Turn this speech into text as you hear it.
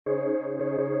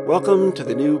Welcome to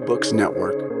the New Books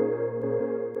Network.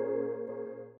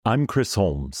 I'm Chris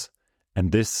Holmes,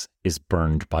 and this is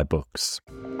Burned by Books.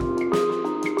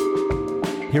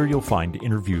 Here you'll find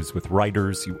interviews with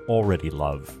writers you already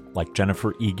love, like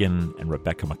Jennifer Egan and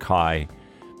Rebecca Mackay,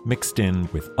 mixed in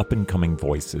with up-and-coming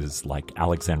voices like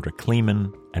Alexandra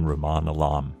Kleeman and Rumaan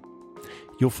Alam.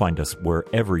 You'll find us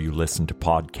wherever you listen to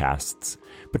podcasts,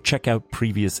 but check out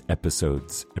previous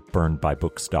episodes at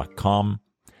burnedbybooks.com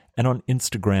and on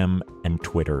Instagram and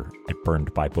Twitter at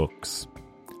burnedbybooks.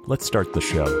 Let's start the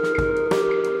show.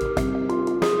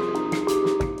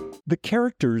 The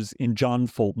characters in John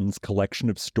Fulton's collection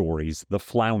of stories, The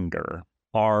Flounder,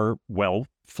 are, well,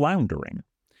 floundering.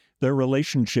 Their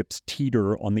relationships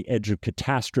teeter on the edge of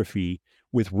catastrophe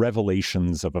with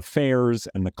revelations of affairs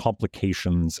and the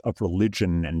complications of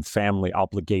religion and family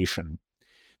obligation.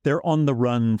 They're on the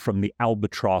run from the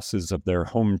albatrosses of their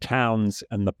hometowns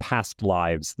and the past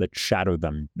lives that shadow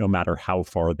them, no matter how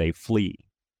far they flee.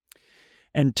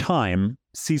 And time,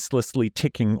 ceaselessly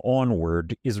ticking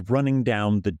onward, is running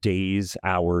down the days,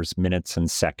 hours, minutes,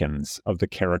 and seconds of the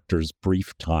characters'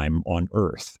 brief time on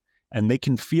Earth, and they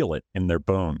can feel it in their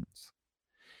bones.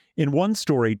 In one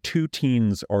story, two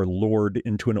teens are lured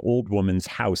into an old woman's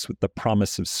house with the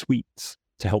promise of sweets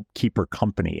to help keep her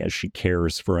company as she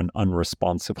cares for an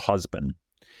unresponsive husband.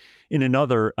 In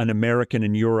another, an American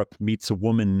in Europe meets a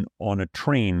woman on a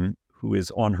train who is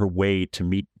on her way to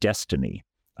meet destiny,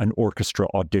 an orchestra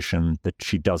audition that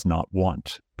she does not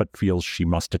want, but feels she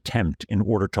must attempt in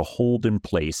order to hold in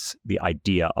place the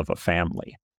idea of a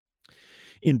family.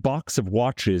 In Box of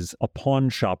Watches, a pawn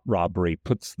shop robbery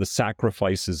puts the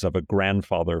sacrifices of a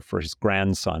grandfather for his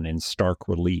grandson in stark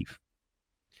relief.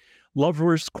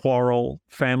 Lovers quarrel,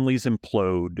 families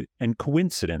implode, and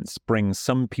coincidence brings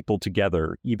some people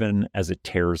together even as it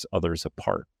tears others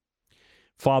apart.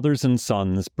 Fathers and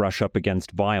sons brush up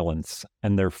against violence,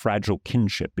 and their fragile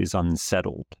kinship is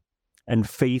unsettled. And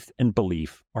faith and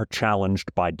belief are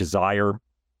challenged by desire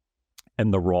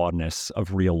and the rawness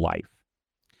of real life.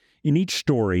 In each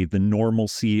story, the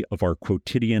normalcy of our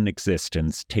quotidian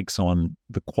existence takes on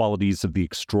the qualities of the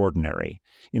extraordinary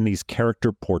in these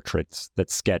character portraits that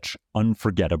sketch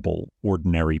unforgettable,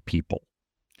 ordinary people.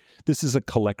 This is a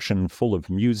collection full of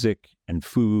music and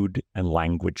food and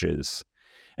languages,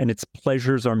 and its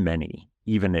pleasures are many,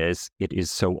 even as it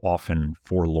is so often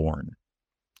forlorn.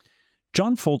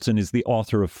 John Fulton is the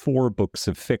author of 4 books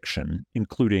of fiction,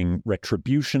 including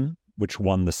Retribution, which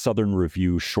won the Southern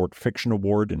Review Short Fiction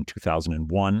Award in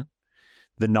 2001,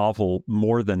 the novel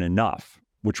More Than Enough,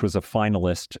 which was a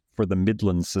finalist for the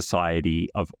Midland Society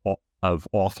of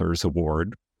Authors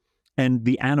Award, and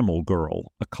The Animal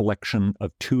Girl, a collection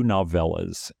of 2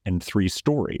 novellas and 3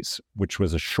 stories, which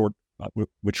was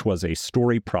a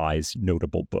Story Prize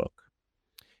notable book.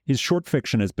 His short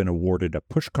fiction has been awarded a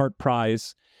Pushcart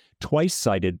Prize, twice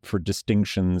cited for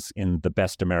distinctions in the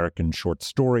Best American Short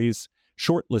Stories,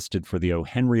 shortlisted for the O.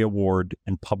 Henry Award,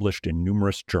 and published in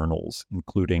numerous journals,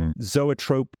 including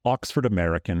Zoetrope, Oxford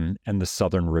American, and the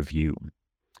Southern Review.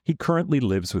 He currently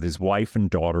lives with his wife and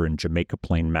daughter in Jamaica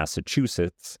Plain,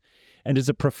 Massachusetts, and is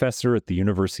a professor at the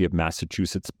University of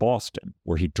Massachusetts, Boston,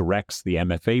 where he directs the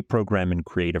MFA program in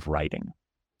creative writing.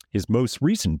 His most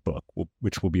recent book,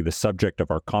 which will be the subject of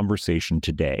our conversation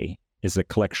today, is a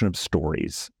collection of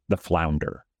stories, The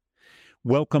Flounder.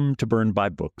 Welcome to Burned by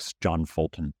Books, John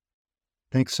Fulton.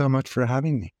 Thanks so much for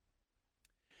having me.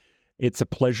 It's a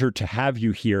pleasure to have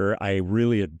you here. I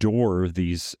really adore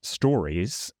these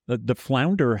stories. The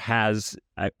Flounder has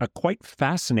a quite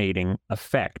fascinating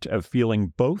effect of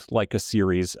feeling both like a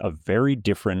series of very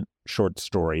different short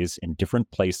stories in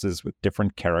different places with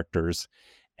different characters,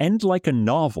 and like a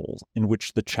novel in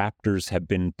which the chapters have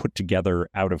been put together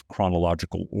out of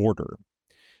chronological order.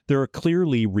 There are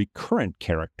clearly recurrent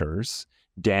characters,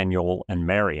 Daniel and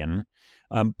Marion,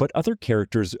 but other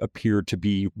characters appear to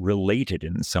be related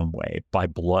in some way by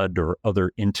blood or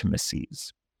other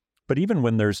intimacies. But even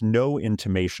when there's no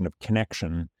intimation of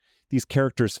connection, these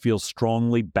characters feel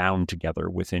strongly bound together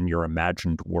within your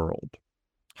imagined world.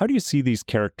 How do you see these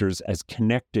characters as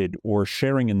connected or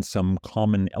sharing in some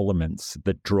common elements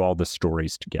that draw the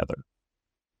stories together?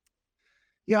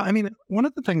 Yeah, I mean, one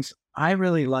of the things I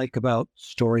really like about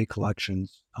story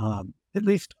collections, at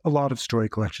least a lot of story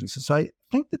collections, is I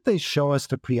think that they show us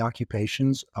the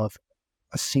preoccupations of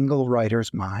a single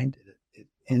writer's mind at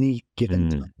any given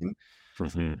time.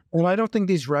 Mm-hmm. And I don't think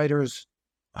these writers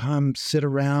sit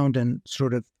around and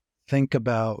sort of think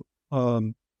about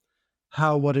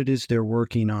how what it is they're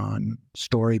working on,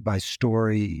 story by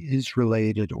story, is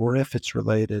related, or if it's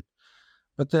related.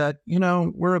 but that,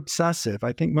 we're obsessive.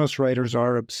 I think most writers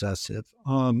are obsessive.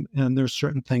 And there's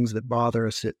certain things that bother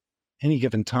us at any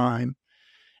given time.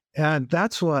 And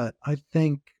that's what I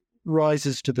think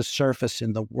rises to the surface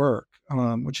in the work,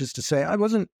 which is to say, I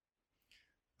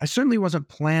certainly wasn't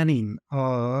planning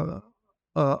a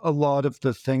lot of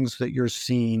the things that you're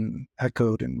seeing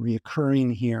echoed and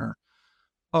reoccurring here.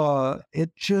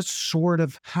 It just sort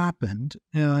of happened,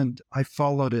 and I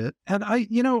followed it. And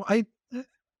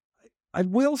I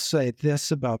will say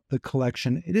this about the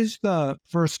collection. It is the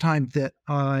first time that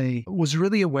I was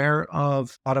really aware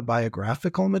of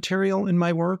autobiographical material in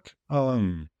my work.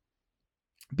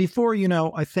 Before,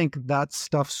 I think that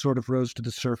stuff sort of rose to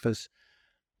the surface.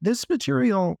 This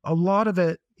material, a lot of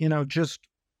it, just,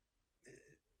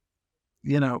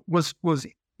 was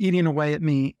eating away at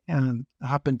me and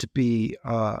happened to be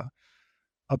a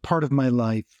part of my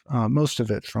life, most of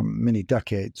it from many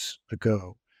decades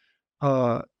ago.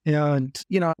 And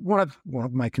one of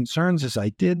my concerns as I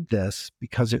did this,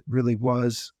 because it really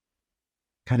was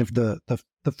kind of the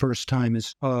first time,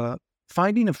 is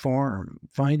finding a form,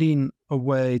 finding a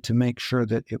way to make sure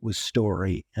that it was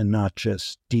story and not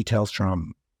just details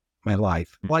from my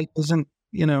life. Life isn't,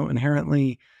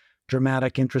 inherently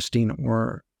dramatic, interesting,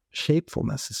 or shapeful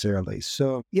necessarily.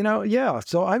 So,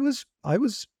 So I was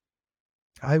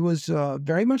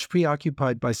very much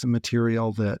preoccupied by some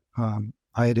material that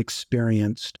I had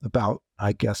experienced about,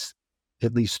 I guess,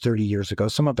 at least 30 years ago,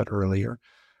 some of it earlier,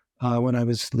 when I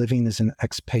was living as an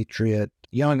expatriate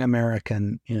young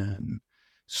American in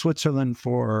Switzerland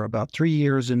for about 3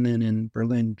 years, and then in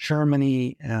Berlin,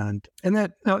 Germany. And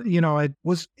that, it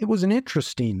was an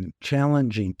interesting,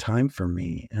 challenging time for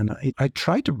me. And I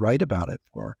tried to write about it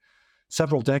for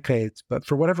several decades, but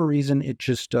for whatever reason, it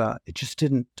just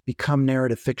didn't become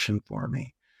narrative fiction for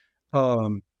me.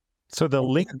 So the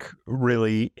link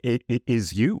really it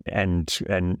is you and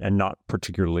not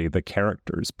particularly the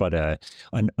characters, but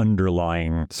an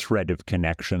underlying thread of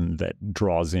connection that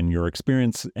draws in your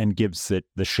experience and gives it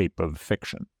the shape of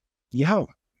fiction. Yeah,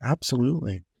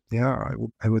 absolutely. Yeah,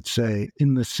 I would say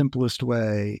in the simplest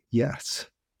way, yes.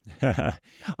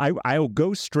 I'll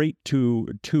go straight to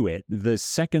it. The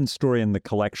second story in the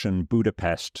collection,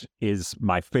 Budapest, is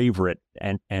my favorite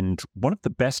and one of the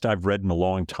best I've read in a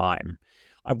long time.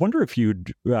 I wonder if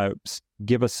you'd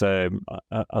give us a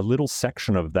little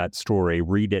section of that story,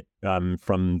 read it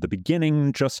from the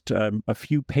beginning, just a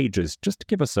few pages, just to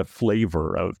give us a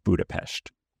flavor of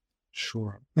Budapest.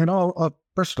 Sure. And I'll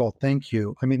first of all, thank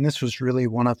you. I mean, this was really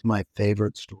one of my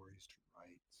favorite stories to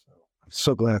write. So I'm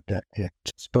so glad that it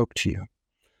spoke to you.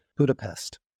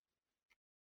 Budapest.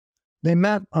 They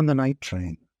met on the night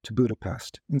train to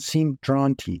Budapest and seemed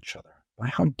drawn to each other by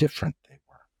how different they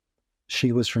were.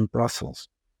 She was from Brussels,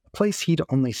 a place he'd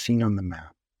only seen on the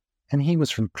map, and he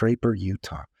was from Draper,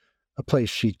 Utah, a place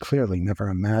she'd clearly never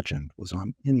imagined was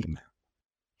on any map.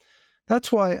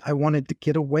 That's why I wanted to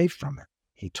get away from it,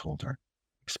 he told her,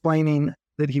 explaining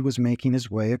that he was making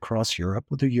his way across Europe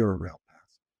with a Eurail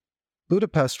pass.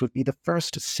 Budapest would be the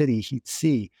first city he'd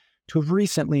see to have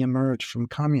recently emerged from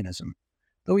communism,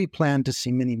 though he planned to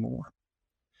see many more.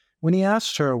 When he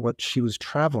asked her what she was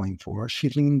traveling for, she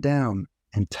leaned down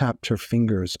and tapped her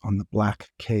fingers on the black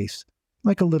case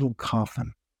like a little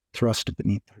coffin thrust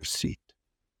beneath her seat.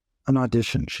 An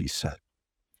audition, she said.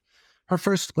 Her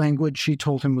first language, she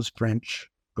told him, was French,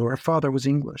 though her father was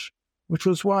English, which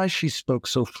was why she spoke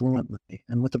so fluently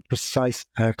and with a precise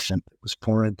accent that was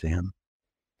foreign to him.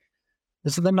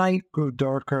 As the night grew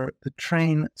darker, the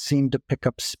train seemed to pick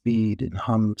up speed and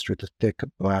hum through the thick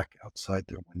black outside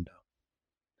their window.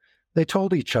 They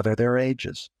told each other their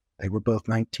ages. They were both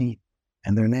 19,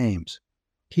 and their names.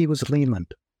 He was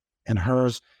Leland, and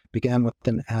hers began with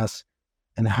an S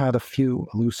and had a few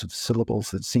elusive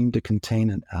syllables that seemed to contain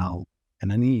an L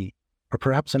and an E, or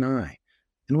perhaps an I.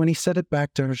 And when he said it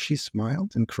back to her, she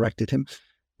smiled and corrected him,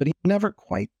 but he never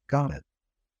quite got it.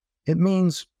 It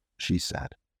means, she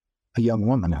said, a young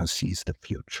woman who sees the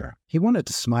future. He wanted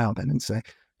to smile then and say,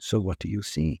 so what do you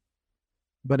see?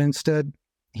 But instead,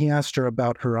 he asked her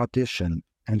about her audition,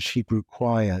 and she grew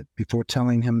quiet before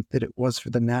telling him that it was for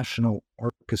the National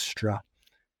Orchestra.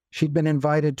 She'd been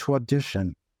invited to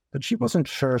audition, but she wasn't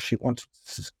sure she wanted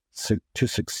to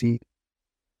succeed.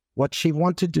 What she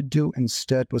wanted to do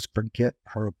instead was forget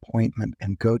her appointment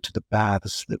and go to the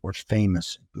baths that were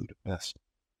famous in Budapest.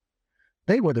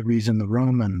 They were the reason the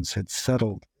Romans had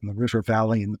settled in the river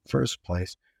valley in the first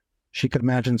place. She could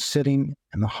imagine sitting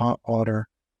in the hot water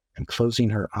and closing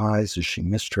her eyes as she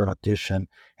missed her audition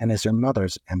and as her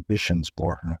mother's ambitions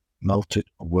for her melted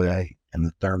away in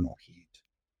the thermal heat.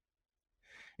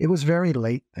 It was very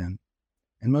late then,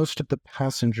 and most of the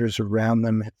passengers around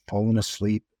them had fallen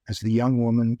asleep as the young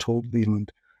woman told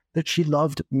Leland that she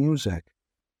loved music.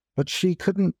 But she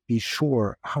couldn't be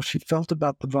sure how she felt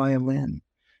about the violin,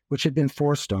 which had been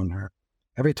forced on her.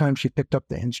 Every time she picked up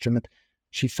the instrument,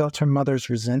 she felt her mother's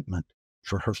resentment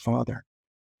for her father.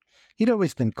 He'd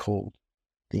always been cold,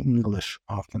 the English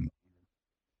often.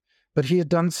 But he had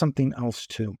done something else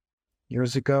too.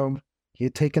 Years ago, he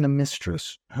had taken a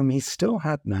mistress, whom he still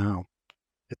had now.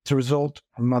 As a result,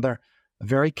 her mother, a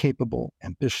very capable,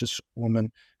 ambitious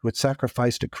woman who had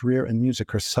sacrificed a career in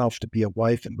music herself to be a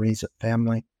wife and raise a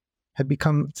family, had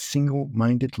become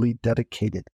single-mindedly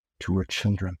dedicated to her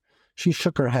children. She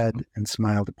shook her head and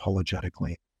smiled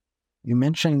apologetically. "You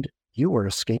mentioned you were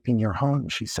escaping your home,"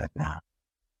 she said now.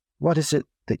 "What is it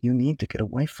that you need to get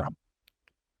away from?"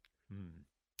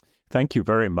 Thank you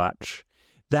very much.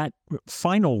 That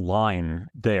final line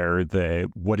there, the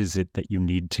 "what is it that you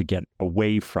need to get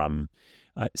away from,"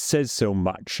 says so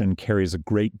much and carries a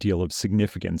great deal of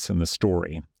significance in the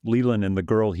story. Leland and the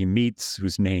girl he meets,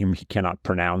 whose name he cannot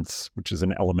pronounce, which is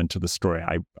an element of the story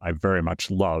I very much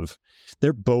love,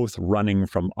 they're both running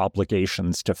from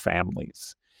obligations to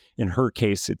families. In her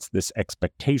case, it's this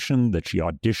expectation that she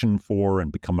audition for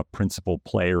and become a principal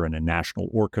player in a national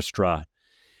orchestra.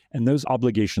 And those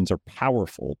obligations are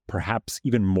powerful, perhaps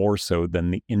even more so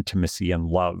than the intimacy and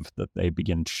love that they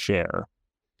begin to share.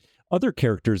 Other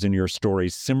characters in your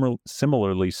stories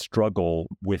similarly struggle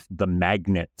with the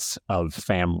magnets of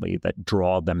family that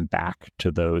draw them back to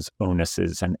those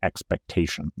onuses and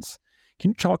expectations.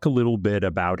 Can you talk a little bit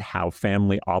about how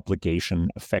family obligation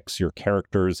affects your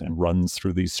characters and runs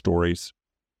through these stories?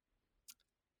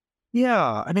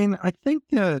 Yeah, I mean, I think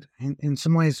that in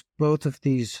some ways, both of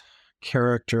these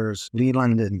characters,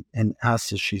 Leland and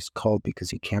S, as she's called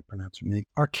because he can't pronounce her name,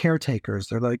 are caretakers.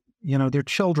 They're like, they're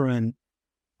children,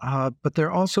 but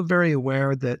they're also very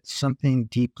aware that something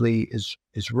deeply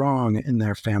is wrong in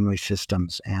their family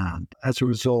systems. And as a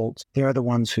result, they're the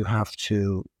ones who have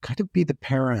to kind of be the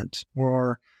parent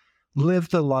or live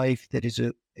the life that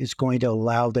is going to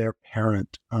allow their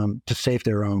parent to save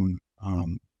their own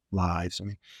lives. I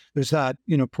mean, there's that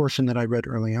portion that I read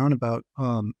early on about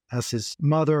S's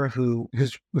mother who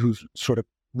sort of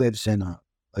lives in a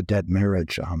dead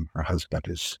marriage. Her husband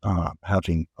is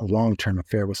having a long-term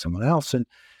affair with someone else, and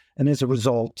as a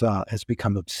result has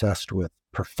become obsessed with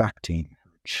perfecting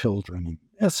her children.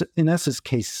 And in S's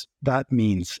case, that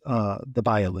means the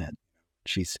violin.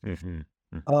 She's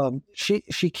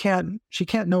she can't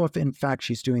know if in fact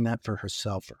she's doing that for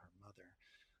herself or her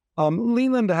mother.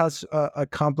 Leland has a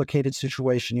complicated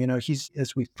situation.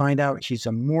 As we find out, he's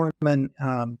a Mormon.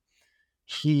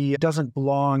 He doesn't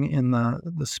belong in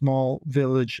the small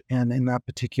village and in that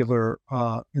particular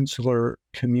insular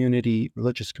community,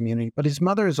 religious community. But his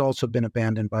mother has also been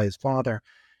abandoned by his father.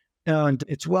 And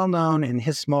it's well known in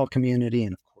his small community,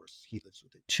 and of course he lives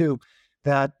with it too,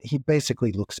 that he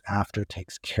basically looks after,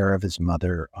 takes care of his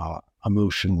mother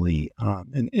emotionally,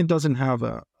 and doesn't have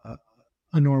a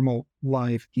normal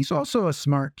life. He's also a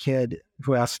smart kid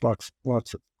who asks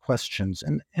lots of questions.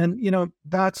 And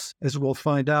that's, as we'll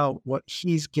find out, what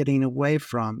he's getting away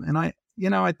from. And I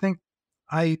think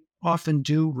I often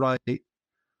do write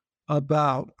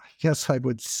about, I guess I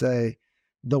would say,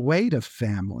 the weight of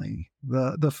family,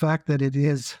 the fact that it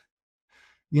is,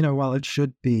 while it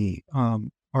should be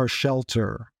our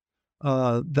shelter,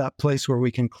 that place where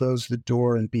we can close the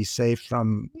door and be safe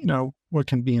from, what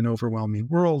can be an overwhelming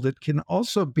world, it can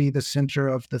also be the center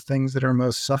of the things that are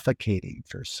most suffocating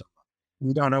for someone.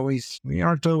 We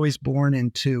aren't always born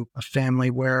into a family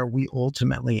where we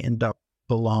ultimately end up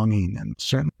belonging. And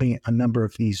certainly a number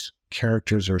of these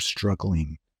characters are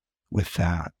struggling with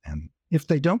that. And if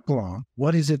they don't belong,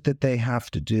 what is it that they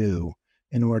have to do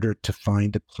in order to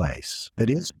find a place that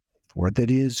is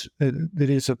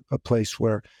a place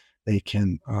where they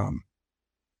can,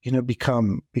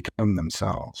 become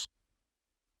themselves.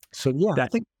 So yeah,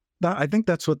 I think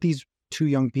that's what these two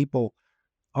young people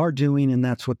are doing, and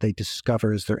that's what they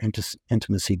discover as their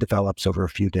intimacy develops over a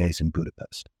few days in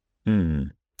Budapest.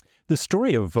 The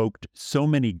story evoked so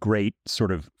many great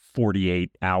sort of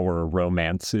 48-hour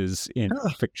romances in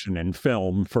fiction and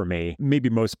film for me, maybe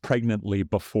most pregnantly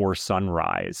Before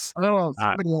Sunrise. Oh,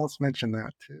 somebody else mentioned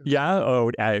that too. Yeah,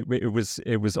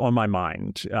 it was on my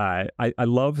mind. I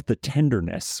love the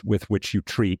tenderness with which you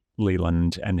treat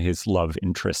Leland and his love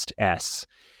interest S.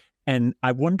 And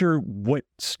I wonder what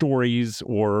stories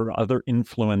or other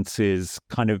influences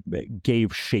kind of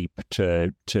gave shape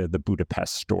to the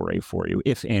Budapest story for you,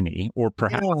 if any, or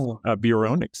perhaps your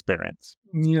own experience.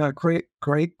 Yeah,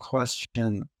 great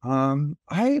question.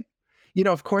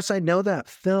 Of course, I know that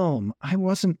film. I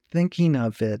wasn't thinking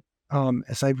of it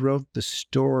as I wrote the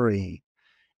story.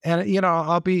 And,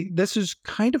 this is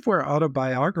kind of where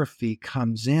autobiography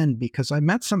comes in because I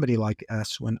met somebody like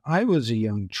S when I was a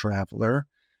young traveler.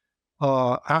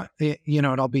 And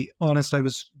I'll be honest, I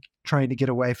was trying to get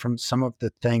away from some of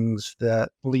the things that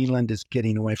Leland is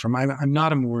getting away from. I'm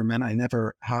not a Mormon. I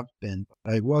never have been.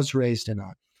 But I was raised in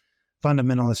a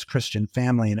fundamentalist Christian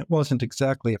family, and it wasn't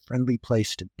exactly a friendly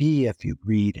place to be if you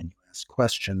read and you ask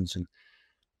questions. And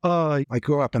I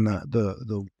grew up in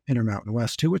the Intermountain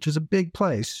West too, which is a big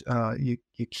place. You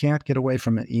can't get away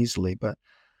from it easily. But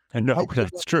I know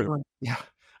that's true. Yeah,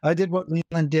 I did what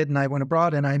Leland did, and I went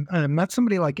abroad, and I met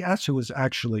somebody like S, who was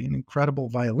actually an incredible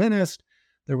violinist.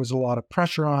 There was a lot of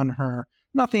pressure on her.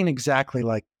 Nothing exactly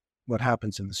like what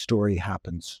happens in the story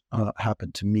happened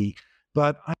to me.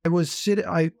 But I was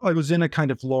in a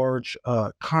kind of large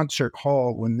concert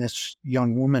hall when this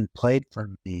young woman played for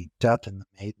me, "Death and the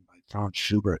Maiden" by Franz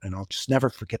Schubert, and I'll just never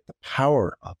forget the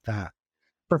power of that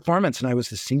performance. And I was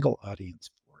the single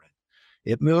audience for it.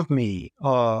 It moved me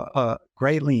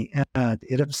greatly, and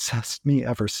it obsessed me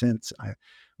ever since. I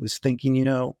was thinking,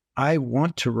 I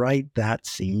want to write that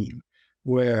scene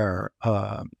where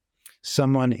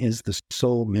someone is the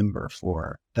sole member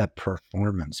for that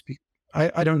performance.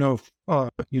 I don't know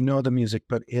if you know the music,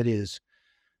 but it is.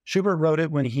 Schubert wrote it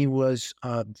when he was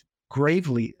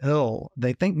gravely ill.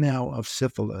 They think now of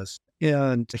syphilis.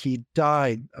 And he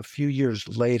died a few years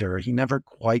later. He never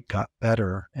quite got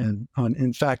better. And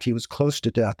in fact, he was close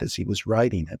to death as he was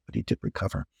writing it, but he did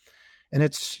recover. And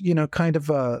it's, kind of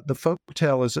the folk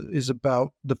tale is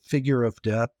about the figure of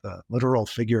death, the literal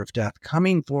figure of death,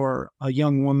 coming for a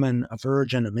young woman, a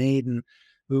virgin, a maiden,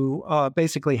 who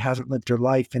basically hasn't lived her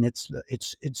life. And it's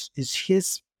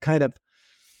his kind of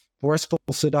forceful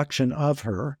seduction of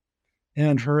her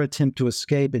and her attempt to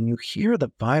escape. And you hear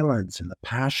the violence and the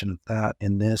passion of that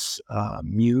in this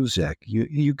music.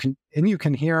 You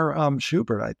can hear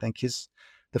Schubert, I think,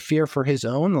 the fear for his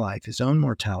own life, his own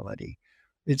mortality.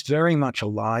 It's very much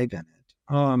alive in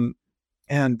it.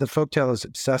 And the folktale has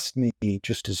obsessed me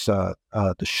just as the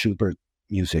Schubert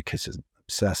music has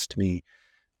obsessed me.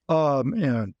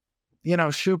 And,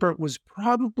 Schubert was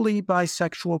probably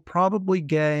bisexual, probably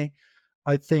gay.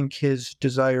 I think his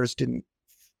desires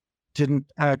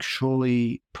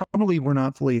probably were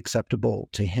not fully acceptable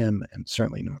to him, and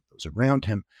certainly not those around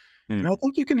him. And I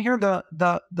think you can hear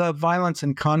the violence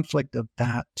and conflict of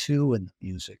that too in the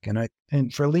music.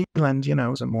 And for Leland,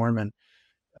 as a Mormon,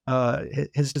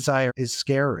 his desire is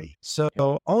scary. So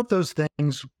all of those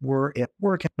things were at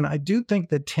work. And I do think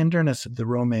the tenderness of the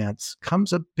romance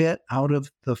comes a bit out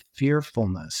of the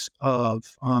fearfulness of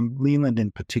Leland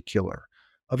in particular,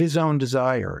 of his own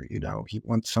desire. He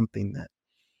wants something that,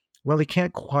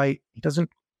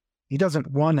 he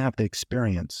doesn't, one, have the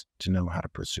experience to know how to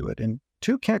pursue it, and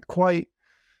two, can't quite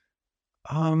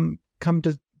come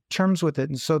to terms with it.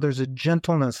 And so there's a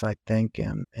gentleness, I think,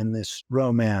 in this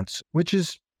romance, which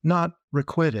is not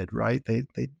requited, right?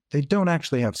 They don't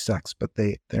actually have sex, but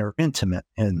they're intimate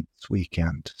in this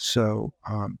weekend. So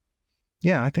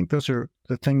I think those are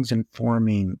the things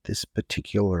informing this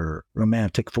particular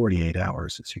romantic 48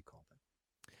 hours, as you call it.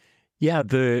 Yeah,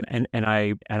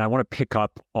 I want to pick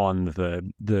up on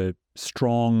the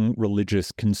strong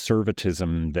religious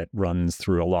conservatism that runs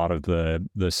through a lot of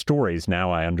the stories.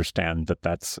 Now I understand that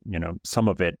that's, some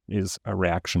of it is a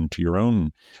reaction to your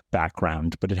own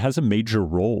background, but it has a major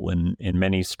role in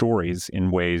many stories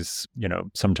in ways,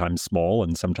 sometimes small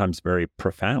and sometimes very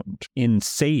profound. In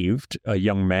Saved, a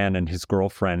young man and his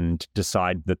girlfriend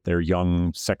decide that their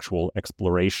young sexual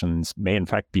explorations may in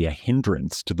fact be a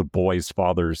hindrance to the boy's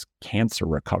father's cancer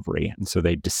recovery, and so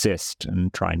they desist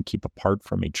and try and keep apart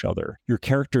from each other. Your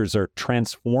characters are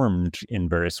transformed in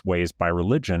various ways by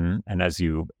religion, and as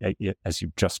you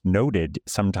just noted,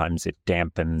 sometimes it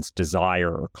dampens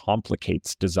desire or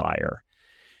complicates desire.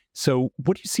 So,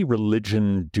 what do you see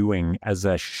religion doing as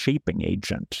a shaping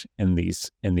agent in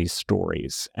these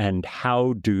stories, and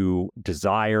how do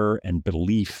desire and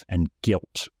belief and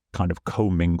guilt kind of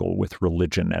commingle with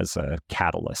religion as a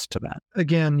catalyst to that?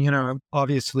 Again,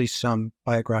 obviously some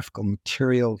biographical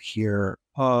material here.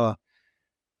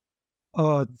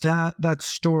 That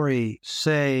story,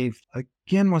 Saved,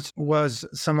 again was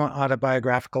somewhat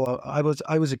autobiographical. I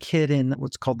was a kid in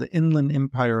what's called the Inland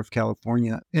Empire of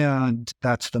California, and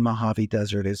that's the Mojave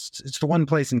Desert. It's the one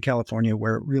place in California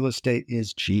where real estate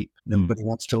is cheap. Nobody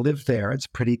wants to live there. It's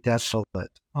pretty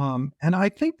desolate. And I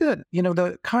think that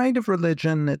the kind of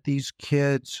religion that these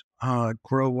kids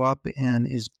grow up in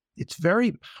it's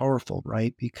very powerful,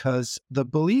 right? Because the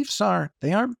beliefs aren't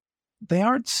they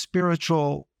aren't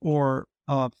spiritual or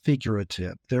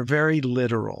figurative. They're very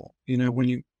literal.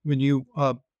 When you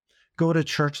go to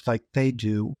church like they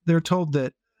do, they're told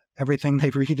that everything they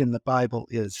read in the Bible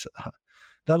is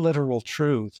the literal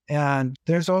truth. And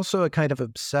there's also a kind of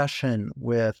obsession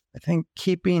with, I think,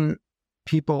 keeping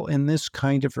people in this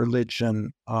kind of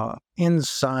religion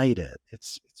inside it.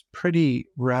 It's pretty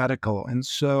radical. And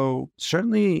so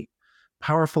certainly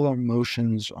powerful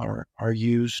emotions are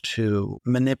used to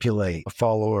manipulate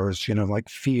followers, like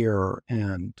fear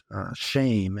and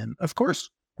shame. And of course,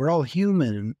 we're all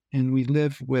human and we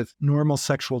live with normal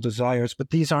sexual desires, but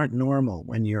these aren't normal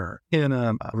when you're in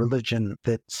a religion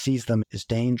that sees them as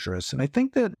dangerous. And I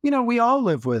think that, we all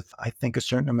live with, I think, a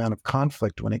certain amount of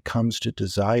conflict when it comes to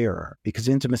desire, because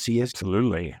intimacy is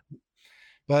Absolutely.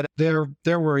 but they're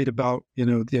worried about,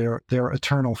 their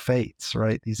eternal fates,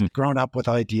 right? These grown up with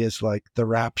ideas like the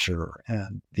rapture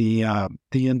and the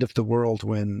end of the world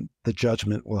when the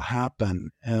judgment will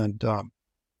happen, and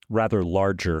rather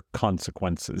larger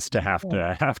consequences to have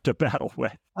to battle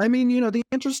with. I mean, the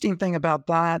interesting thing about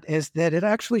that is that it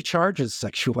actually charges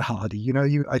sexuality.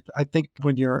 I think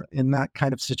when you're in that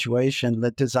kind of situation,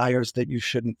 the desires that you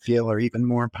shouldn't feel are even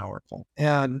more powerful.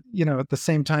 And, at the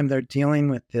same time, they're dealing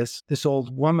with this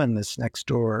old woman, this next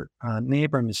door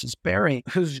neighbor, Mrs. Barry,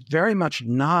 who's very much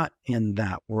not in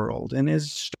that world and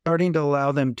is starting to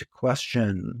allow them to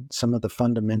question some of the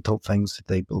fundamental things that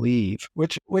they believe,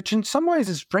 which in some ways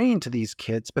is freeing to these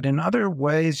kids, but in other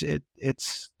ways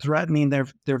it's threatening their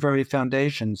very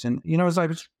foundations. And, as I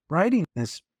was writing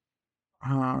this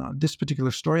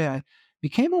particular story, I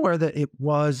became aware that it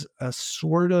was a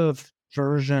sort of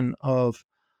version of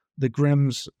the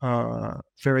Grimm's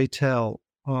fairy tale,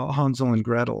 Hansel and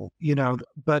Gretel,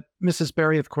 but Mrs.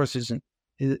 Barry, of course, is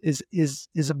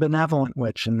a benevolent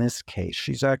witch in this case.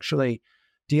 She's actually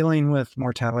dealing with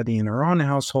mortality in her own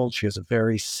household. She has a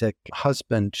very sick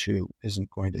husband who isn't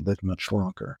going to live much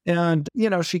longer. And,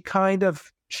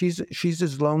 she's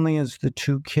as lonely as the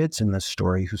two kids in this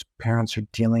story whose parents are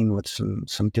dealing with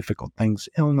some difficult things,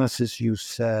 illness, as you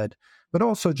said, but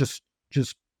also just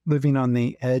living on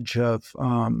the edge of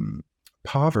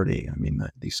poverty. I mean,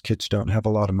 these kids don't have a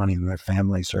lot of money and their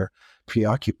families are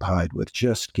preoccupied with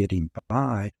just getting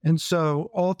by. And so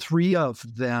all three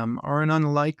of them are an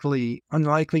unlikely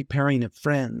pairing of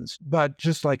friends. But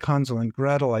just like Hansel and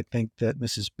Gretel, I think that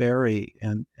Mrs. Barry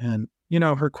and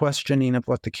her questioning of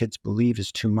what the kids believe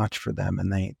is too much for them,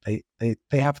 and they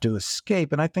have to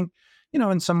escape. And I think,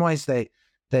 in some ways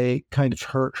they kind of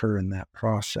hurt her in that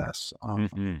process.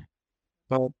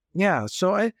 But yeah,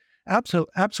 so I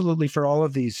absolutely for all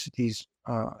of these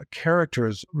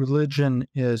characters, religion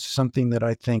is something that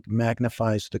I think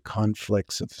magnifies the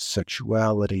conflicts of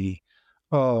sexuality,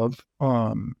 of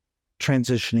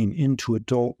transitioning into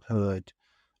adulthood.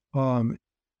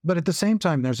 But at the same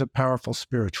time, there's a powerful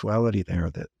spirituality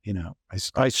there that,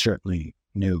 I certainly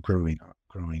knew growing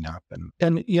up.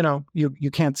 And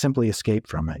you can't simply escape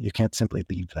from it. You can't simply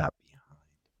leave that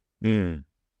behind.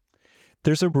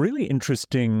 There's a really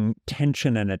interesting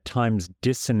tension and at times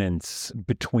dissonance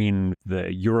between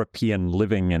the European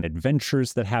living and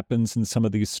adventures that happens in some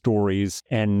of these stories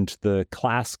and the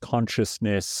class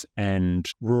consciousness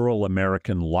and rural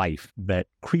American life that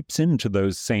creeps into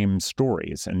those same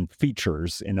stories and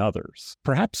features in others.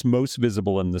 Perhaps most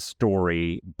visible in the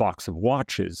story Box of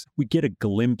Watches, we get a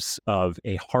glimpse of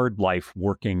a hard life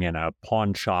working in a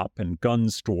pawn shop and gun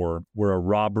store where a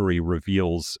robbery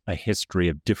reveals a history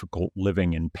of difficult living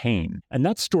and pain. And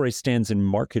that story stands in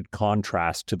marked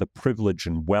contrast to the privilege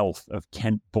and wealth of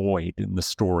Kent Boyd in the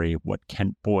story What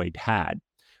Kent Boyd Had.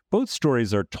 Both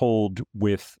stories are told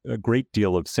with a great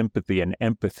deal of sympathy and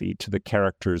empathy to the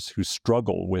characters who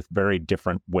struggle with very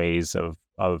different ways of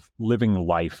living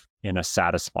life in a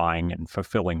satisfying and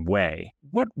fulfilling way.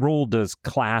 What role does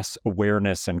class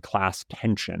awareness and class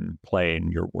tension play in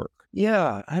your work?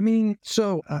 Yeah, I mean,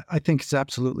 so I think it's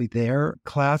absolutely there.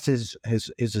 Class is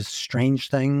a strange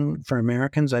thing for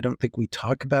Americans. I don't think we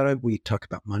talk about it. We talk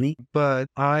about money. But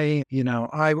I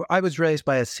was raised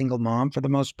by a single mom for the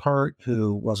most part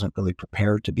who wasn't really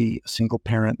prepared to be a single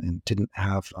parent and didn't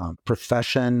have a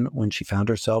profession when she found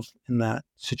herself in that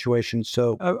situation.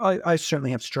 So I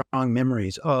certainly have strong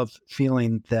memories of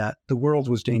feeling that the world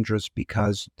was dangerous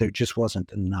because there just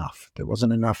wasn't enough. There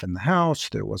wasn't enough in the house.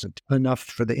 There wasn't enough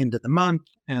for the end of the month.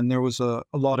 And there was a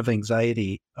lot of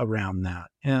anxiety around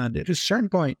that. And at a certain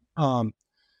point, around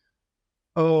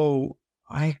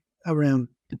 10,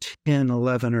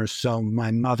 11 or so, my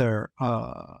mother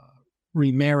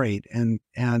remarried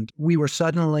and we were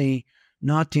suddenly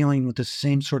not dealing with the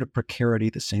same sort of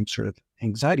precarity, the same sort of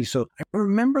anxiety. So I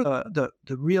remember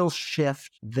the real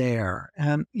shift there.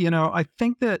 And, I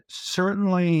think that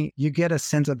certainly you get a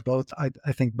sense of both.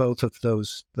 I think both of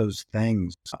those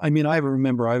things. I mean, I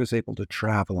remember I was able to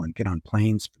travel and get on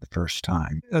planes for the first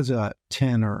time as a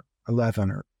 10 or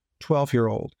 11 or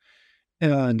 12-year-old,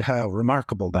 and how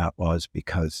remarkable that was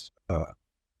because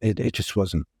it just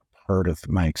wasn't part of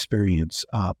my experience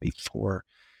before.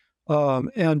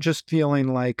 And just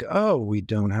feeling like, oh, we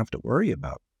don't have to worry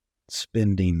about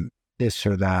spending this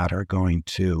or that or going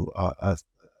to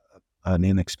an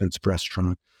inexpensive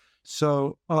restaurant.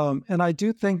 So, and I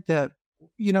do think that,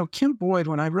 Kim Boyd,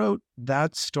 when I wrote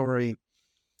that story,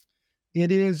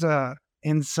 it is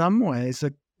in some ways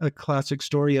a classic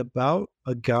story about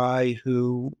a guy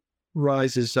who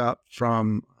rises up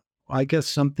from, I guess,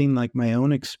 something like my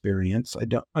own experience.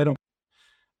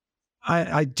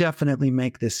 I definitely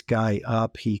make this guy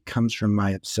up. He comes from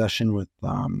my obsession with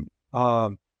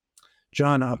John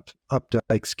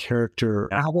Updike's character,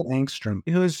 Albert Angstrom,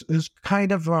 who's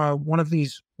kind of one of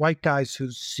these white guys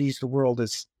who sees the world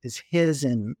as his,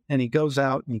 and he goes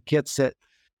out and he gets it.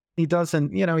 He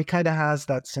doesn't, he kind of has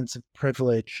that sense of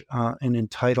privilege and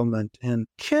entitlement. And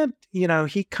Kent,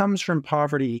 he comes from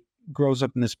poverty, grows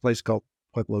up in this place called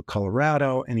Pueblo,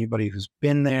 Colorado. Anybody who's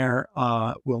been there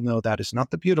will know that is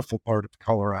not the beautiful part of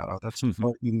Colorado. That's the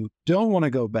part you don't want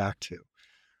to go back to.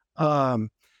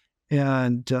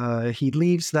 And he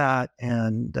leaves that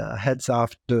and heads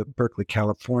off to Berkeley,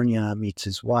 California, meets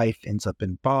his wife, ends up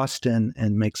in Boston,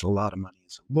 and makes a lot of money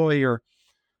as a lawyer.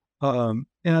 And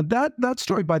that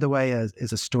story, by the way,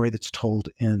 is a story that's told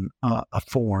in a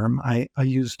form. I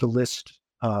use the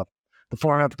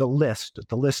form of the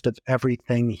list of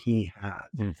everything he had.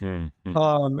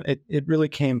 It really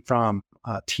came from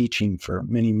teaching for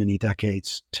many, many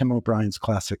decades, Tim O'Brien's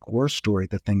classic war story,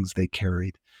 The Things They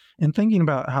Carried, and thinking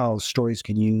about how stories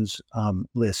can use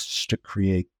lists to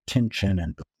create tension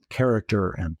and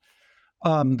character.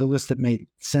 And the list that made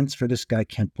sense for this guy,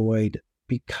 Kent Boyd,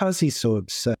 because he's so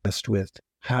obsessed with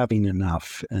having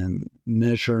enough and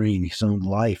measuring his own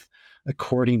life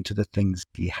according to the things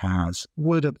he has,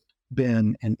 would have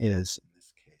been and is, in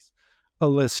this case, a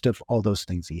list of all those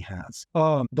things he has.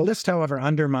 The list, however,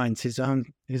 undermines his own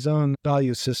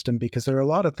value system, because there are a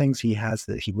lot of things he has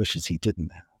that he wishes he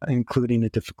didn't have, including a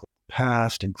difficult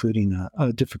past, including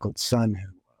a difficult son who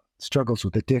struggles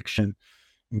with addiction,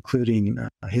 including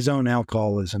his own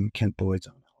alcoholism, Kent Boyd's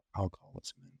own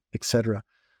alcoholism, etc.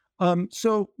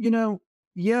 So,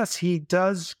 yes, he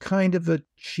does kind of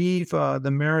achieve the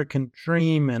American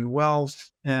dream and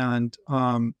wealth, and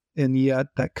yet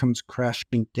that comes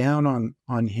crashing down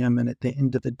on him. And at the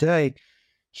end of the day,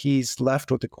 he's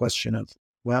left with the question of,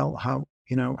 well,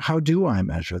 how do I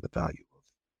measure the value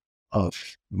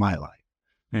of my life?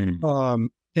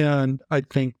 And I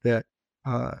think that,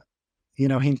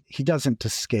 he doesn't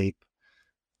escape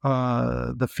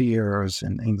the fears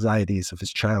and anxieties of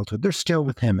his childhood. They're still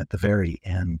with him at the very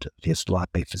end of his life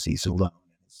as he's alone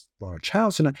in his large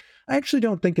house. And I actually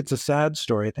don't think it's a sad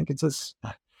story. I think it's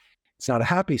not a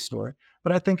happy story,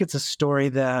 but I think it's a story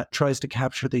that tries to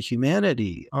capture the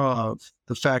humanity of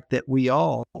the fact that we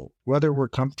all, whether we're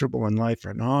comfortable in life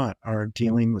or not, are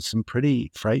dealing with some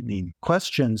pretty frightening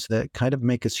questions that kind of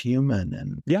make us human.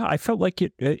 And yeah, I felt like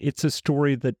it's a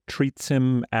story that treats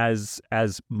him as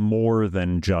more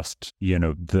than just,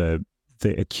 the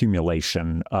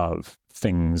accumulation of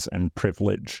things and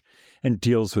privilege, and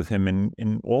deals with him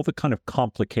in all the kind of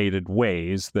complicated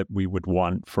ways that we would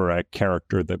want for a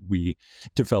character that we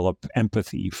develop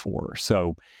empathy for.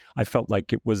 So I felt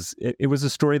like it was a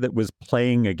story that was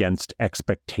playing against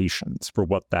expectations for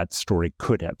what that story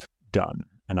could have done.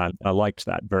 And I liked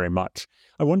that very much.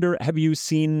 I wonder, have you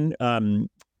seen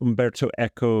Umberto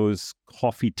Eco's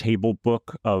coffee table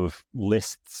book of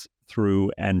lists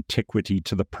through antiquity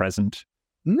to the present?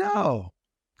 No,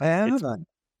 I haven't.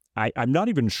 I'm not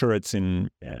even sure it's in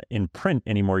print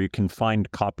anymore. You can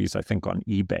find copies, I think, on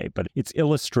eBay, but it's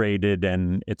illustrated,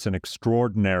 and it's an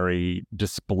extraordinary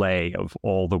display of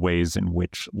all the ways in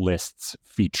which lists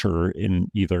feature in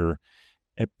either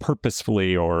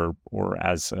purposefully or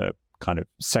as a kind of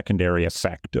secondary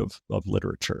effect of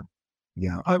literature.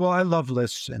 Yeah, I love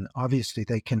lists, and obviously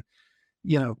they can,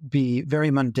 be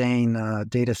very mundane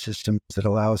data systems that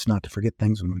allow us not to forget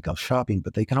things when we go shopping,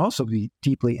 but they can also be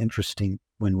deeply interesting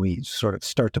when we sort of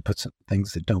start to put some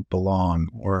things that don't belong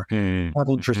or have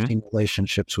interesting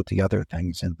relationships with the other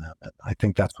things in them. And I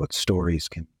think that's what stories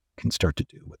can start to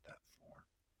do with that form.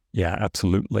 Yeah,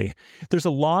 absolutely. There's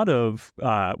a lot of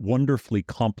wonderfully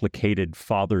complicated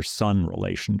father-son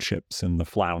relationships in The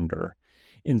Flounder.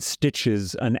 In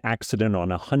Stitches, an accident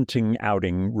on a hunting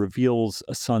outing reveals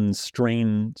a son's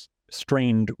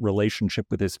strained relationship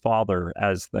with his father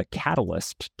as the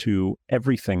catalyst to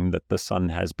everything that the son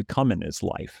has become in his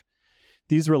life.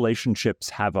 These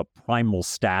relationships have a primal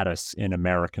status in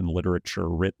American literature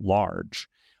writ large.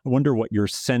 I wonder what your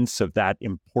sense of that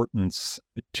importance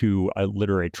to a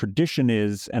literary tradition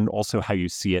is, and also how you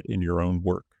see it in your own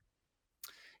work.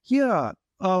 Yeah.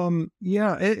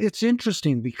 It's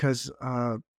interesting because,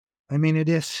 it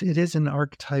is an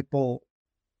archetypal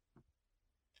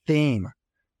theme.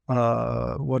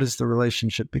 What is the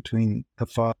relationship between the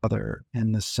father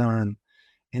and the son?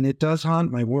 And it does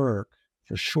haunt my work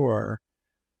for sure.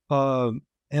 I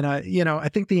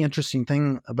think the interesting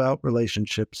thing about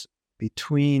relationships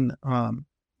between,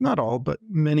 not all, but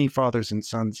many fathers and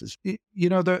sons is,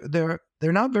 they're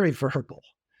not very verbal.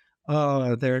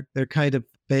 They're kind of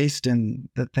based in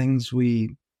the things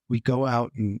we go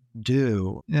out and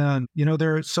do. And,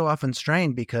 they're so often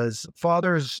strained because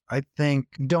fathers, I think,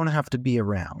 don't have to be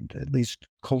around. At least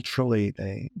culturally,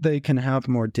 they can have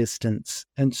more distance.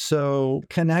 And so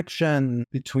connection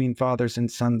between fathers and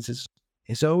sons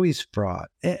is always fraught.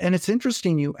 And it's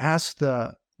interesting you asked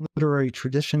the literary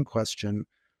tradition question.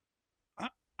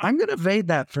 I'm going to evade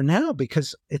that for now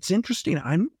because it's interesting.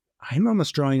 I'm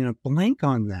almost drawing a blank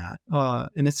on that.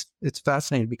 And it's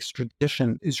fascinating because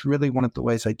tradition is really one of the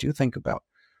ways I do think about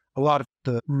a lot of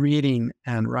the reading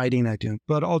and writing I do.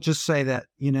 But I'll just say that,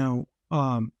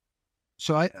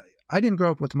 so I didn't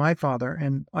grow up with my father,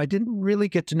 and I didn't really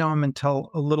get to know him until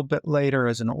a little bit later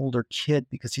as an older kid,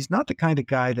 because he's not the kind of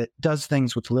guy that does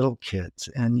things with little kids.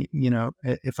 And,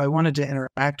 if I wanted to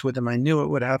interact with him, I knew it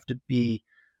would have to be,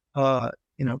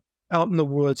 out in the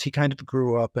woods. He kind of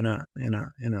grew up in a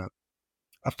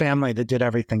family that did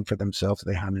everything for themselves.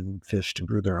 They hunted and fished and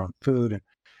grew their own food.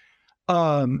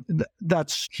 And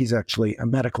he's actually a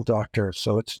medical doctor.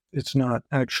 So it's not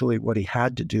actually what he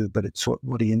had to do, but it's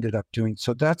what he ended up doing.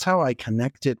 So that's how I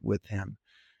connected with him.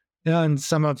 And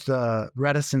some of the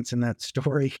reticence in that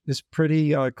story is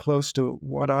pretty close to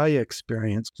what I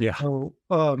experienced. Yeah. So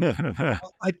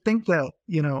I think that,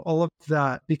 all of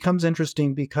that becomes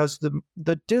interesting because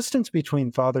the distance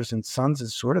between fathers and sons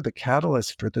is sort of the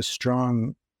catalyst for the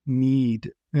strong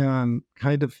need and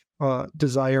kind of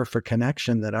desire for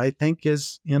connection that I think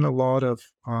is in a lot of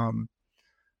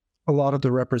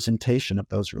the representation of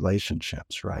those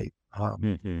relationships, right?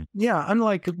 Yeah,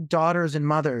 unlike daughters and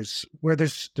mothers, where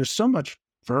there's so much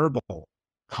verbal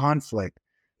conflict,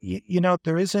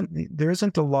 there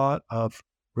isn't a lot of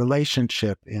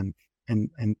relationship in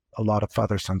a lot of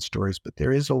father-son stories, but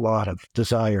there is a lot of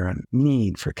desire and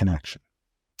need for connection.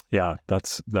 Yeah,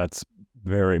 that's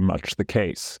very much the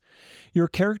case. Your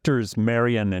characters,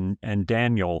 Marion and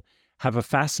Daniel, have a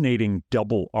fascinating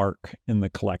double arc in the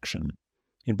collection.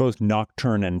 In both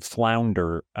Nocturne and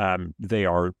Flounder, they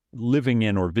are living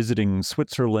in or visiting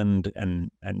Switzerland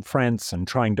and France and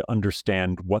trying to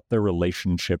understand what their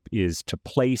relationship is to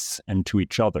place and to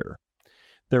each other.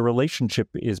 Their relationship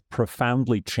is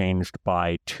profoundly changed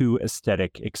by two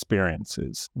aesthetic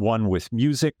experiences. One with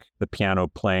music, the piano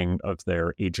playing of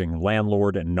their aging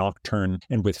landlord in Nocturne,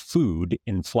 and with food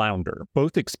in Flounder.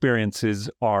 Both experiences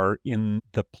are in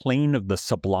the plane of the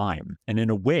sublime, and in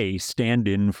a way stand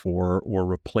in for or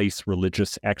replace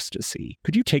religious ecstasy.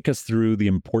 Could you take us through the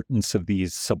importance of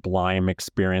these sublime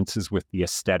experiences with the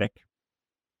aesthetic?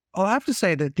 I'll have to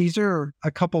say that these are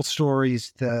a couple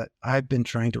stories that I've been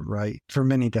trying to write for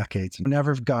many decades and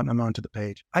never have gotten them onto the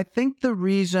page. I think the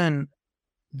reason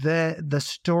that the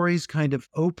stories kind of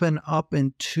open up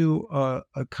into a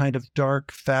kind of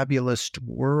dark, fabulous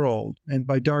world, and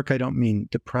by dark I don't mean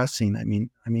depressing, I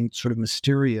mean sort of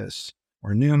mysterious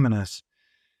or numinous,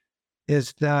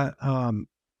 is that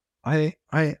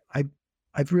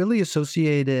I've really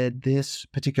associated this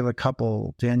particular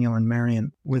couple, Daniel and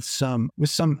Marion, with some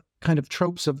kind of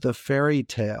tropes of the fairy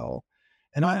tale.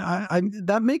 And I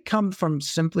that may come from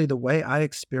simply the way I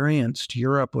experienced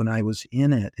Europe when I was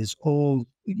in it, is old,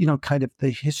 kind of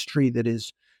the history that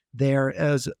is there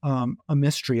as a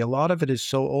mystery. A lot of it is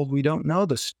so old, we don't know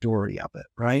the story of it,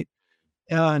 right?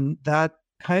 And that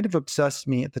kind of obsessed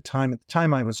me at the time. At the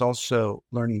time, I was also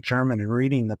learning German and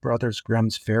reading the Brothers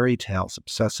Grimm's fairy tales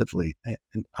obsessively.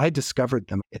 And I discovered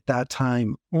them at that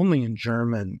time only in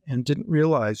German and didn't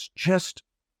realize just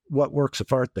what works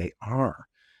of art they are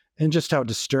and just how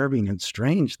disturbing and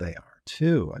strange they are,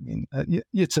 too. I mean,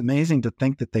 it's amazing to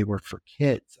think that they were for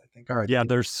kids. I think, all right. Yeah,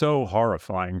 they're so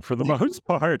horrifying for the most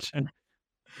part. And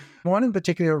one in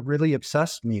particular really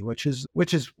obsessed me, which is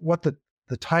what the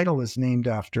title is named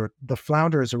after. The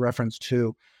Flounder is a reference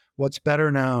to what's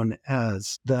better known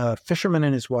as the fisherman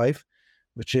and his wife,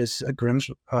 which is a Grimm's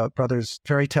brothers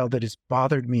fairy tale that has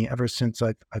bothered me ever since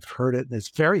I've heard it. It's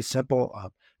very simple.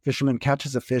 Fisherman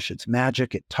catches a fish. It's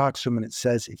magic. It talks to him and it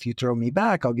says, if you throw me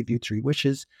back, I'll give you 3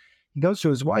 wishes. He goes to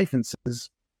his wife and says,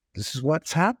 this is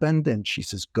what's happened. And she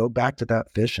says, go back to that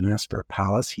fish and ask for a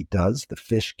palace. He does. The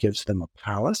fish gives them a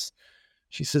palace.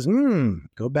 She says,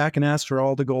 go back and ask for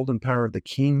all the golden power of the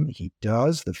king. He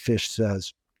does. The fish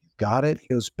says, got it. He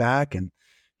goes back and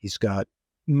he's got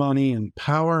money and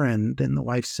power. And then the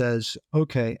wife says,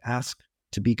 okay, ask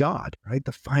to be God, right?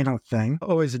 The final thing,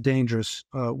 always a dangerous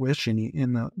wish. And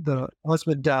the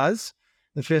husband does.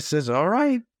 The fish says, all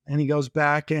right. And he goes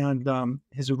back and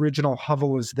his original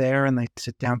hovel is there. And they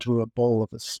sit down to a bowl of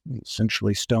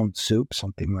essentially stone soup,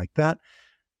 something like that.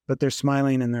 But they're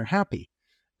smiling and they're happy.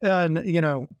 And,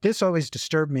 this always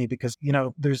disturbed me because,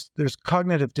 there's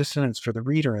cognitive dissonance for the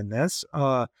reader in this.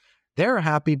 They're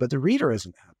happy, but the reader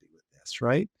isn't happy with this,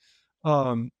 right?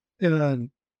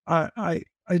 And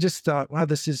I just thought, wow,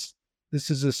 this is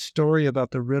a story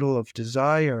about the riddle of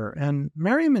desire. And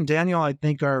Miriam and Daniel, I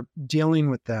think, are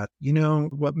dealing with that.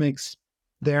 What makes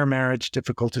their marriage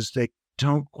difficult is they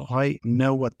don't quite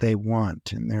know what they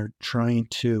want, and they're trying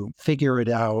to figure it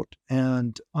out.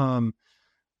 And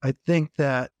I think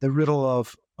that the riddle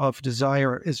of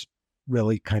desire is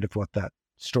really kind of what that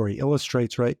story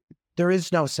illustrates, right? There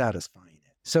is no satisfying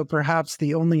it. So perhaps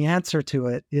the only answer to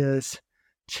it is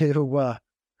to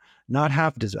not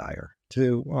have desire,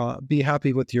 to be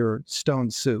happy with your stone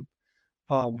soup.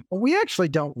 But we actually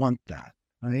don't want that,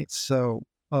 right? So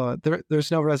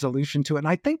there's no resolution to it. And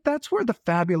I think that's where the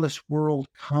fabulous world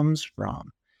comes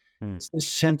from. It's this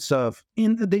sense of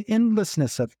the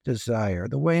endlessness of desire,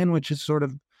 the way in which it's sort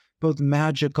of both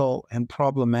magical and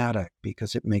problematic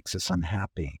because it makes us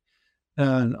unhappy.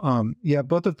 And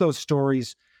both of those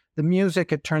stories, the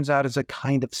music, it turns out, is a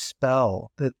kind of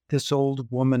spell that this old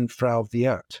woman, Frau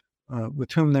Wirth,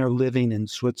 with whom they're living in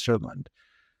Switzerland,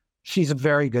 she's a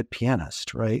very good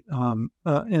pianist, right?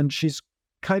 And she's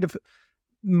kind of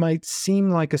might seem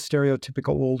like a stereotypical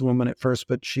old woman at first,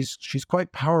 but she's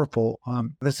quite powerful.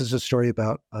 This is a story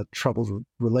about a troubled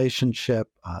relationship,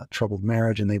 troubled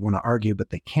marriage, and they want to argue,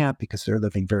 but they can't because they're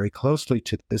living very closely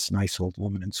to this nice old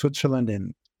woman in Switzerland.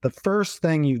 And the first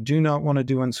thing you do not want to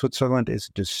do in Switzerland is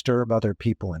disturb other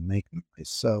people and make noise.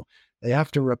 So they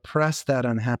have to repress that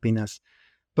unhappiness,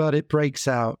 but it breaks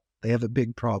out. They have a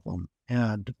big problem.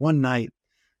 And one night,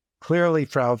 clearly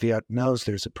Frau Wirth knows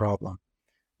there's a problem.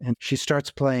 And she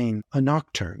starts playing a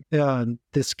nocturne. And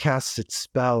this casts its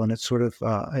spell, and it's sort of,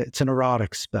 it's an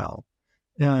erotic spell.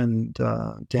 And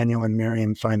Daniel and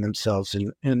Miriam find themselves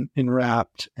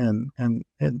enwrapped and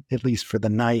at least for the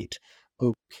night,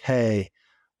 okay.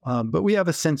 But we have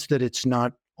a sense that it's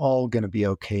not all going to be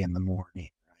okay in the morning.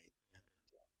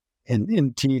 Right? And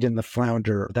indeed, in the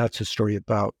Flounder, that's a story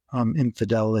about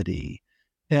infidelity.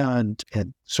 And it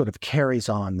sort of carries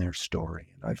on their story.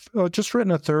 And I've just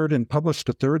written a third and published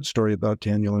a third story about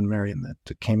Daniel and Miriam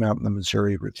that came out in the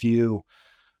Missouri Review.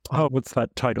 What's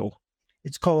that title?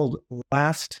 It's called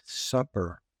Last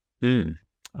Supper.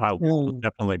 I'll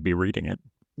definitely be reading it.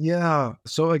 Yeah.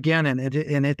 So again,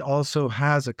 and it also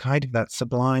has a kind of that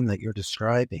sublime that you're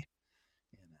describing.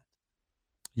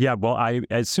 Yeah, well,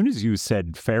 as soon as you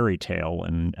said fairy tale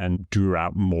and drew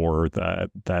out more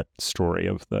that story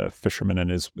of the fisherman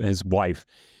and his wife,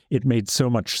 it made so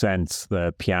much sense,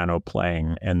 the piano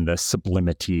playing and the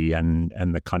sublimity and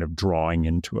the kind of drawing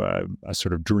into a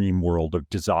sort of dream world of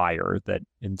desire that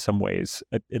in some ways,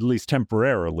 at least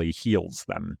temporarily, heals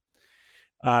them.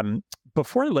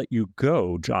 Before I let you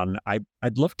go, John,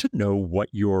 I'd love to know what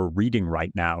you're reading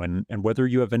right now and whether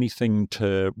you have anything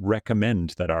to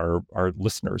recommend that our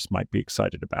listeners might be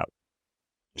excited about.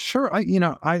 Sure.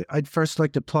 I'd first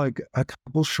like to plug a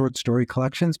couple short story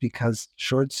collections because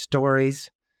short stories,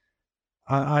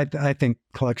 I think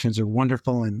collections are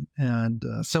wonderful. And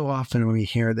so often we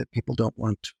hear that people don't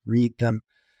want to read them.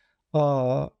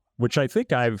 Which I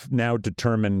think I've now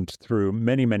determined through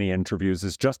many, many interviews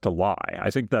is just a lie. I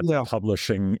think that's a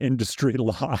publishing industry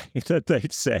lie that they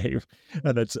say,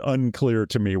 and it's unclear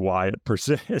to me why it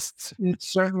persists. It's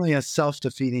certainly a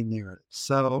self-defeating narrative.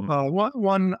 So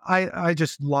one I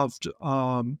just loved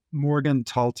Morgan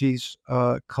Talty's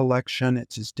collection.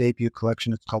 It's his debut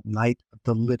collection. It's called Night of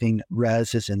the Living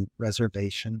Res, as in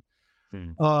reservation.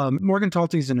 Morgan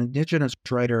Talty is an indigenous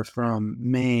writer from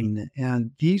Maine,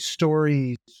 and these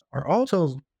stories are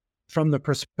also from the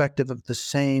perspective of the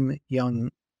same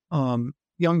young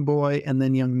boy and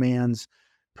then young man's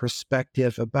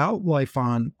perspective about life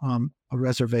on a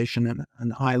reservation and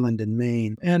an island in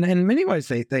Maine. And in many ways,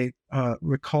 they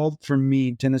recalled for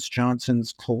me Dennis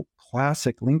Johnson's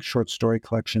classic linked short story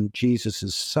collection,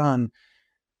 Jesus' Son,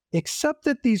 except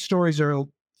that these stories are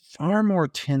far more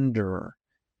tender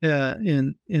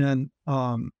in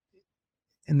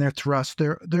their thrust.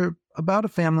 They're about a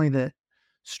family that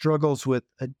struggles with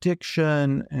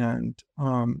addiction and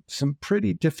some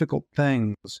pretty difficult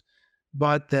things,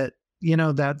 but that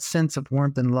that sense of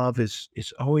warmth and love is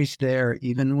always there,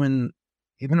 even when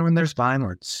there's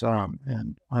violence.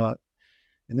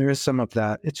 And there is some of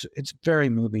that. It's very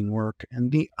moving work.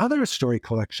 And the other story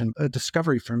collection, a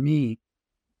discovery for me,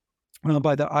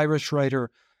 by the Irish writer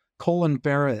Colin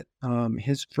Barrett,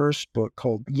 his first book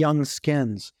called Young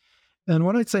Skins. And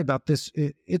what I'd say about this,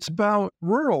 it's about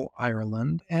rural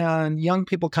Ireland and young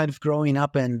people kind of growing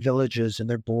up in villages, and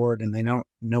they're bored and they don't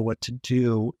know what to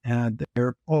do. And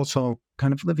they're also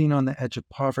kind of living on the edge of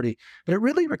poverty. But it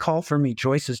really recalled for me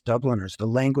Joyce's Dubliners. The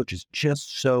language is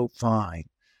just so fine.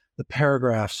 The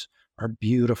paragraphs are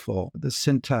beautiful, the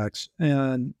syntax.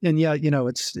 And yeah,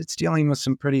 it's dealing with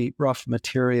some pretty rough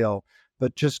material,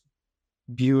 but just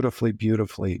beautifully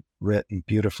written,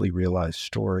 beautifully realized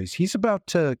stories. He's about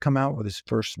to come out with his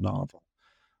first novel.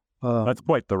 That's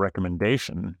quite the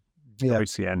recommendation. Yeah,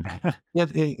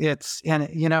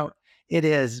 it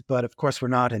is. But of course, we're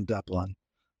not in Dublin.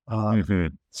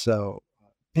 So,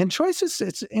 and choices.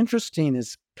 It's interesting.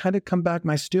 Is kind of come back.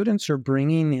 My students are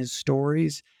bringing his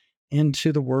stories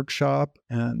into the workshop,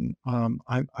 and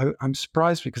I'm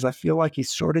surprised because I feel like he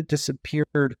sort of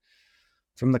disappeared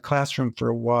from the classroom for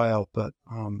a while, but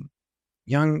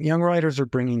young writers are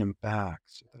bringing him back.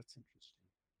 So that's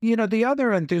interesting. The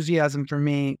other enthusiasm for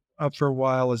me for a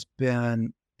while has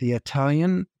been the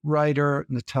Italian writer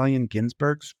Natalia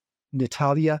Ginsburg's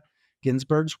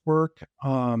work.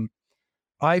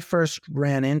 I first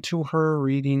ran into her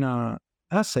reading an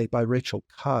essay by Rachel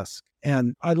Cusk,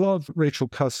 and I love Rachel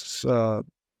Cusk's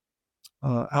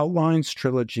Outlines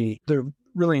trilogy. They're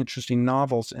really interesting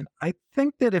novels. And I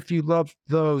think that if you love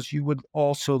those, you would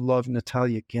also love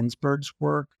Natalia Ginsburg's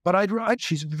work. But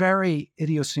she's very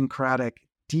idiosyncratic,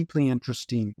 deeply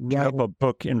interesting. Do you have a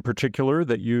book in particular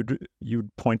that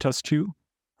you'd point us to?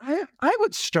 I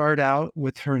would start out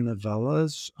with her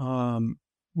novellas,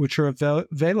 which are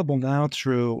available now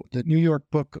through the New York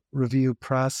Book Review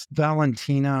Press.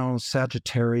 Valentino,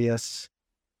 Sagittarius,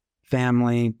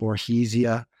 Family,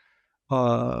 Borgesia,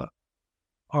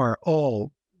 are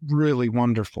all really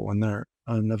wonderful in their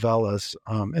novellas.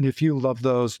 And if you love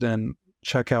those, then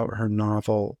check out her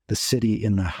novel, The City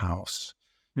in the House.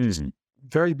 Mm-hmm.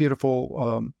 Very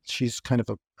beautiful. She's kind of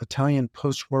an Italian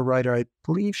post-war writer. I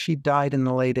believe she died in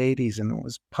the late 80s and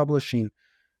was publishing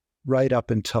right up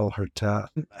until her death.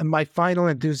 And my final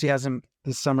enthusiasm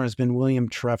this summer has been William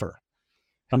Trevor,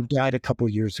 who died a couple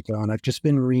years ago. And I've just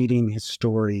been reading his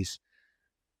stories.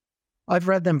 I've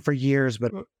read them for years,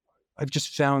 but I've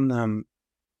just found them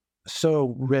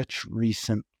so rich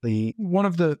recently. One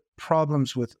of the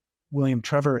problems with William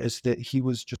Trevor is that he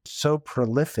was just so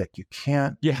prolific. You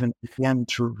can't even begin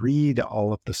to read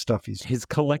all of the stuff his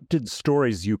collected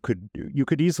stories. You could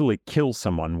easily kill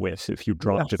someone with if you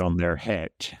dropped it on their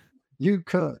head. You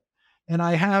could. And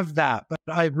I have that, but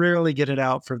I rarely get it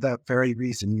out for that very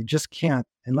reason. You just can't,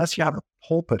 unless you have a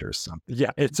pulpit or something.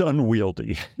 Yeah, it's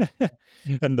unwieldy.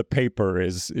 And the paper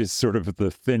is sort of the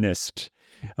thinnest,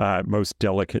 most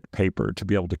delicate paper to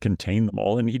be able to contain them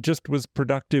all. And he just was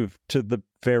productive to the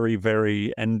very,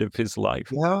 very end of his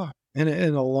life. Yeah, in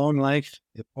a long life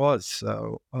it was.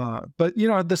 So, but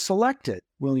the selected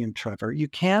William Trevor, you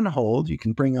can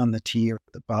bring on the tea or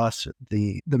the bus, or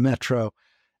the metro.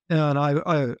 And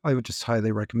I would just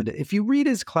highly recommend it. If you read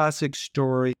his classic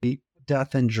story,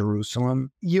 Death in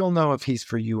Jerusalem, you'll know if he's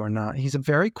for you or not. He's a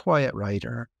very quiet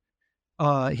writer.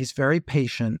 He's very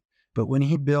patient, but when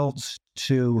he builds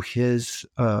to his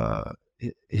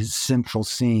central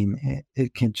scene,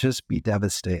 it can just be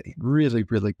devastating. Really,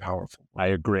 really powerful. I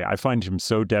agree. I find him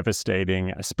so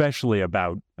devastating, especially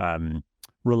about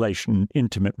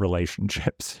intimate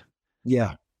relationships.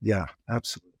 Yeah,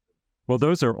 absolutely. Well,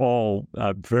 those are all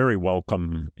very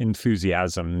welcome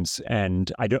enthusiasms, and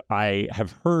I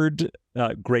have heard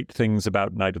great things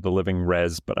about Night of the Living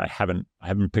Res, but I haven't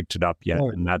picked it up yet,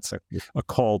 and that's a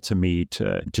call to me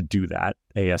to do that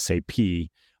ASAP.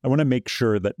 I want to make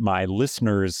sure that my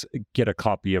listeners get a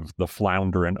copy of The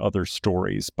Flounder and Other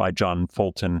Stories by John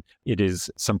Fulton. It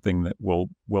is something that will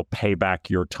pay back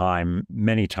your time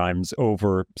many times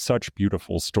over. Such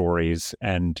beautiful stories,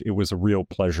 and it was a real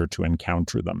pleasure to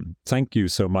encounter them. Thank you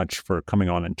so much for coming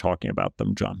on and talking about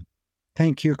them, John.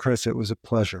 Thank you, Chris. It was a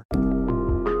pleasure.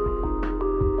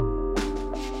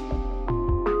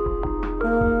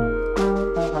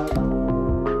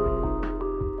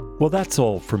 Well, that's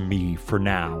all from me for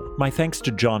now. My thanks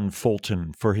to John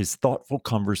Fulton for his thoughtful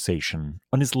conversation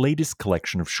on his latest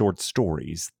collection of short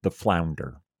stories, The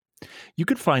Flounder. You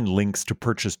can find links to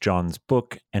purchase John's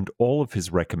book and all of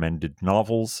his recommended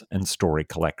novels and story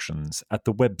collections at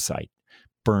the website,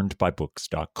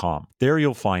 burnedbybooks.com. There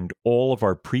you'll find all of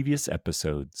our previous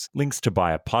episodes, links to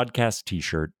buy a podcast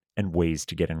t-shirt, and ways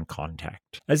to get in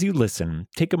contact. As you listen,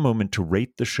 take a moment to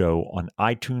rate the show on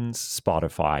iTunes,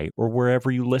 Spotify, or wherever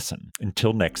you listen.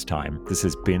 Until next time, this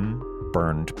has been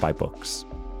Burned by Books.